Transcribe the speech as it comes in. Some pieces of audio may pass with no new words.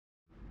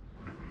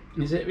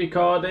Is it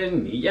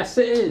recording? Yes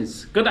it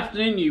is. Good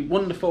afternoon you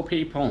wonderful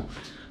people.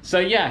 So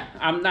yeah,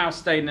 I'm now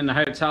staying in a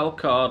hotel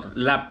called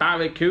La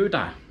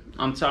Barracuda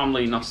on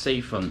Torremolinos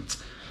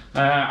seafront.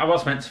 I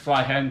was meant to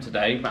fly home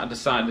today, but I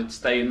decided to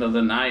stay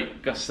another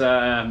night because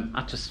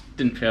I just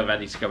didn't feel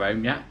ready to go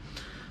home yet.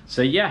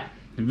 So yeah,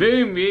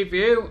 room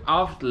review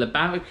of La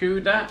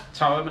Barracuda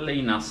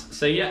Torremolinos.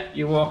 So yeah,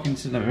 you walk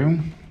into the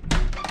room,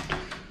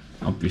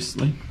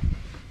 obviously.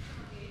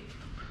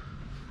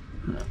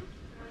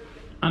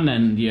 And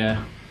then you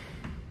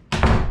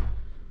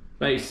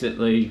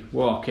basically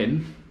walk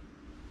in.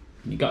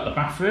 You got the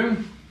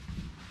bathroom.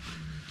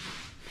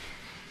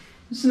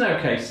 It's an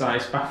okay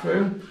sized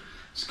bathroom.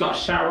 It's got a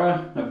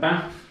shower, a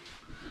bath.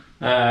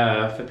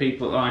 For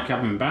people that like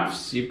having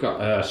baths, you've got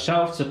a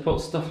shelf to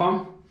put stuff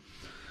on.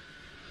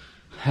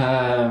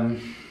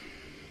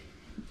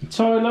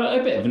 Toilet,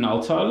 a bit of an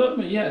old toilet,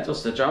 but yeah, it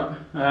does the job.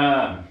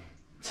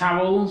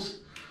 Towels.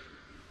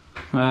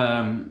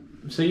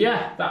 So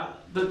yeah,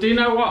 do you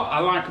know what I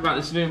like about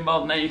this room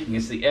more than anything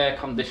is the air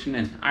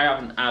conditioning. I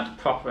haven't had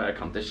proper air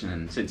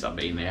conditioning since I've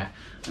been here,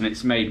 and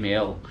it's made me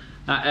ill.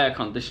 That air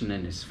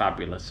conditioning is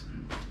fabulous.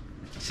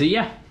 So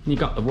yeah, you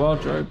got the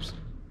wardrobes.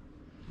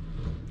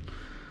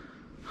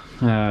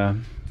 Quite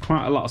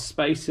a lot of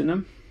space in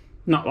them.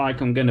 Not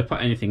like I'm going to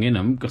put anything in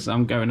them because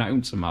I'm going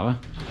home tomorrow.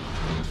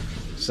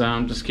 So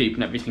I'm just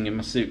keeping everything in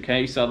my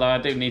suitcase, although I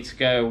do need to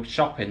go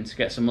shopping to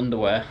get some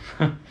underwear.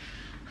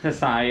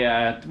 Because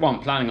I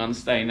wasn't planning on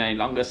staying any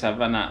longer, so I've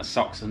run out of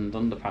socks and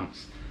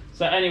underpants.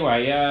 So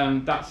anyway,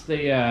 that's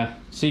the...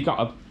 so you got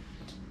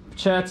a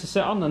chair to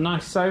sit on, a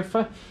nice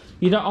sofa.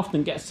 You don't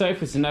often get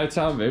sofas in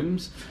hotel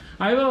rooms.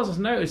 I've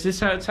also noticed this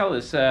hotel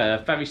is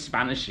very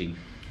Spanishy.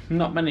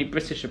 Not many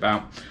British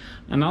about.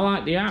 And I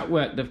like the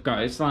artwork they've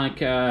got. It's like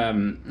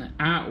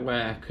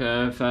artwork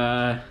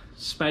of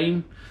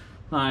Spain.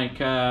 Like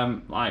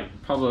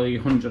probably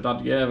 100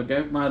 odd years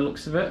ago, by the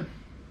looks of it.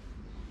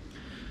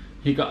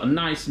 You got a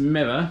nice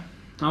mirror.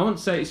 I wouldn't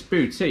say it's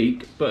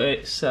boutique, but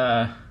it's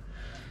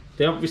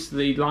they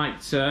obviously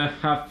like to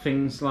have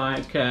things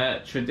like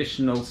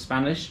traditional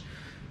Spanish.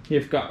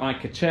 You've got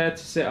like a chair to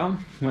sit on,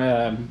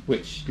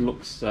 which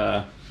looks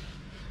alright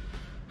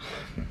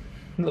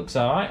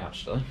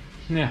actually.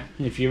 Yeah,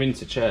 if you're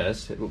into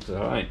chairs, it looks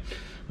alright.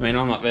 I mean,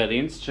 I'm not really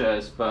into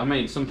chairs, but I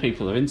mean, some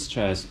people are into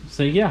chairs.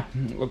 So yeah,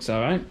 it looks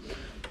alright.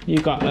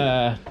 You've got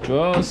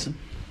drawers.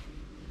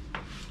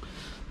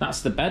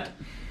 That's the bed,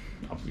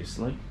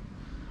 obviously.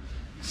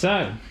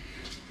 So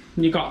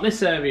you got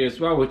this area as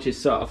well, which is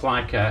sort of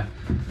like a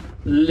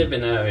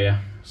living area.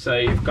 So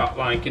you've got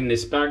like in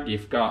this bag,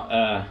 you've got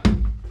I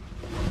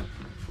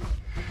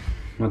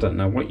don't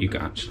know what you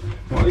got actually.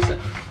 What is it?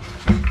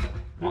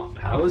 What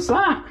the hell is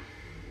that?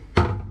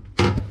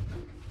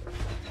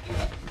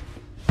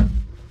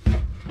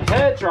 A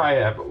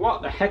hairdryer, but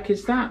what the heck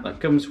is that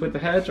comes with the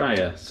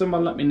hairdryer?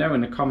 Someone let me know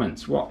in the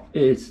comments, what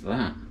is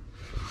that?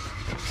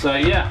 So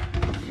yeah,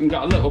 you've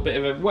got a little bit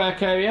of a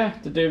work area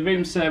to do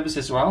room service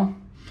as well,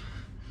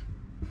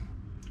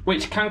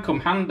 which can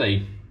come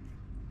handy,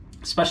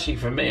 especially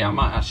for me. I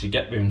might actually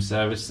get room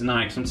service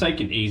tonight because I'm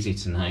taking it easy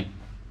tonight.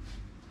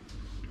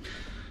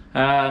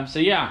 So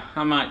yeah,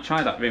 I might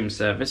try that room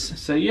service.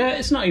 So yeah,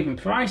 it's not even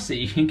pricey.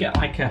 You can get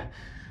like a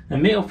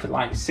meal for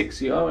like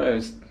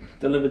 €6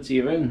 delivered to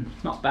your room.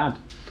 Not bad.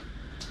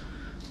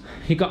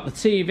 You got the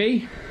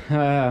TV.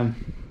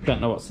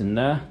 Don't know what's in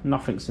there.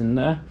 Nothing's in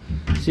there.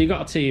 So you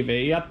got a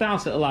TV. I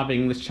doubt it'll have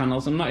English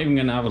channels. I'm not even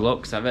going to have a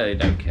look because I really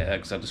don't care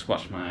because I just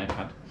watch my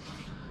iPad.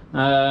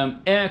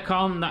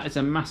 Aircon, that is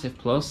a massive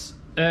plus.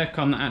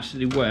 Aircon that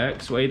actually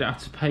works where you don't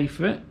have to pay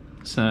for it.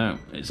 So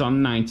it's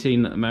on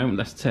 19 at the moment.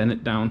 Let's turn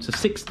it down to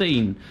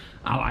 16.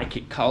 I like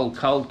it cold,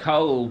 cold,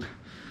 cold.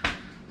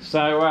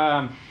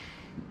 So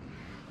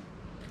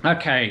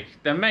okay,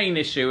 the main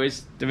issue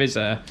is there is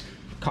a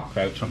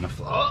cockroach on the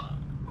floor.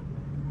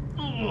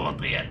 Oh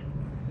dear,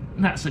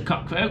 that's a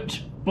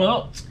cockroach.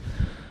 But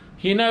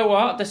you know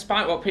what?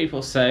 Despite what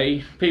people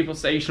say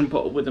you shouldn't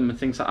put up with them and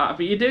things like that.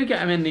 But you do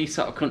get them in these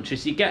sort of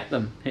countries. You get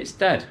them. It's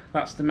dead.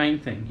 That's the main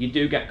thing. You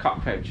do get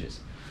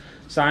cockroaches.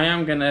 So I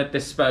am going to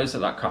dispose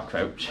of that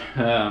cockroach.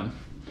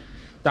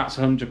 That's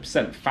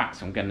 100%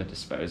 fact. I'm going to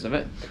dispose of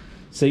it.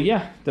 So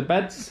yeah, the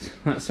beds.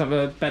 Let's have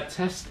a bed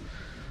test.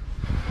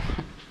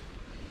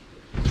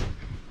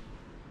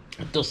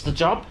 It does the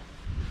job.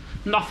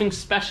 Nothing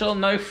special,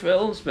 no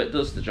frills, but it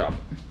does the job.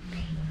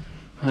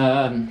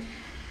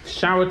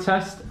 Shower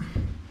test.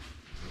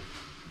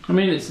 I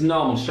mean, it's a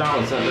normal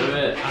shower, so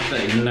I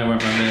don't even know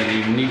whether I really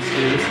even need to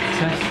do this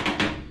test.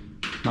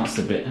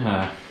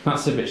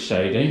 That's a bit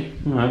shady.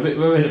 I'm a bit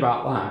worried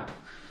about that.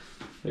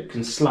 It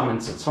can slam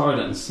into the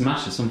toilet and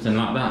smash or something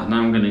like that.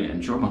 Now I'm going to get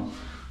in trouble.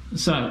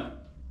 So,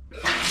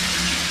 okay,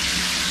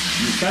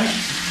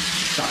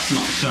 that's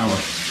not a shower.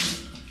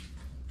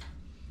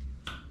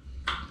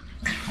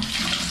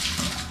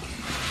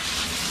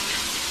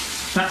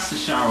 That's the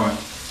shower.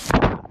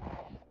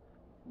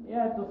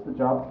 Yeah, it does the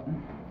job.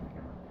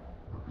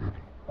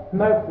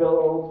 No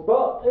frills,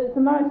 but it's a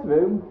nice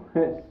room.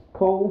 It's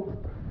cool.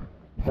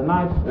 It's a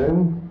nice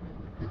room.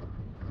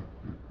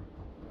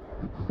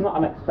 not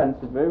an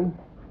expensive room.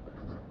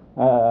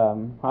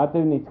 I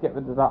do need to get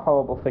rid of that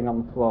horrible thing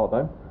on the floor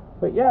though.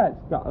 But yeah,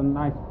 it's got a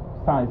nice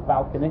sized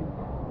balcony.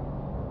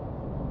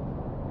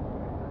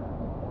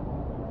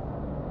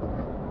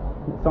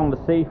 It's on the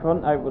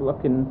seafront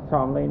overlooking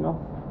Torremolinos.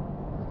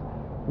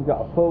 You've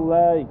got a pool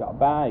there, you've got a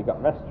bar, you've got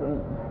a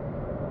restaurant.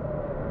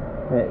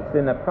 It's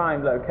in a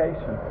prime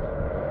location.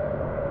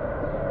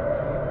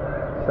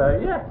 So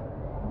yeah,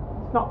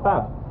 it's not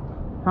bad.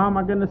 How am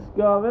I going to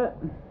score it?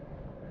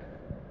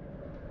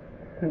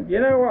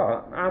 You know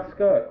what? I'll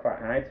score it quite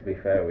high to be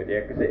fair with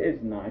you, because it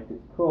is nice,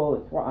 it's cool,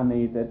 it's what I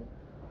needed.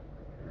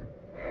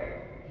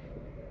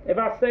 If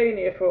I stay in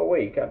here for a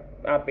week,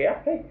 I'd be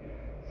happy.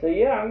 So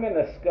yeah, I'm going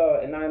to score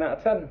it a 9 out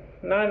of 10.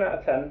 9 out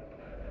of 10.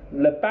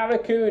 Le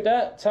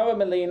Barracuda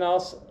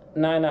Torremolinos,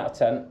 9 out of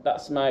 10.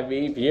 That's my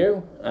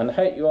review, and I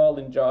hope you all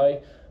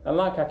enjoy. And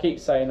like I keep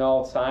saying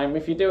all the time,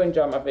 if you do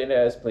enjoy my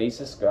videos, please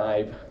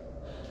subscribe.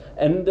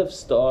 End of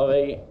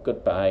story.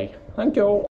 Goodbye. Thank you.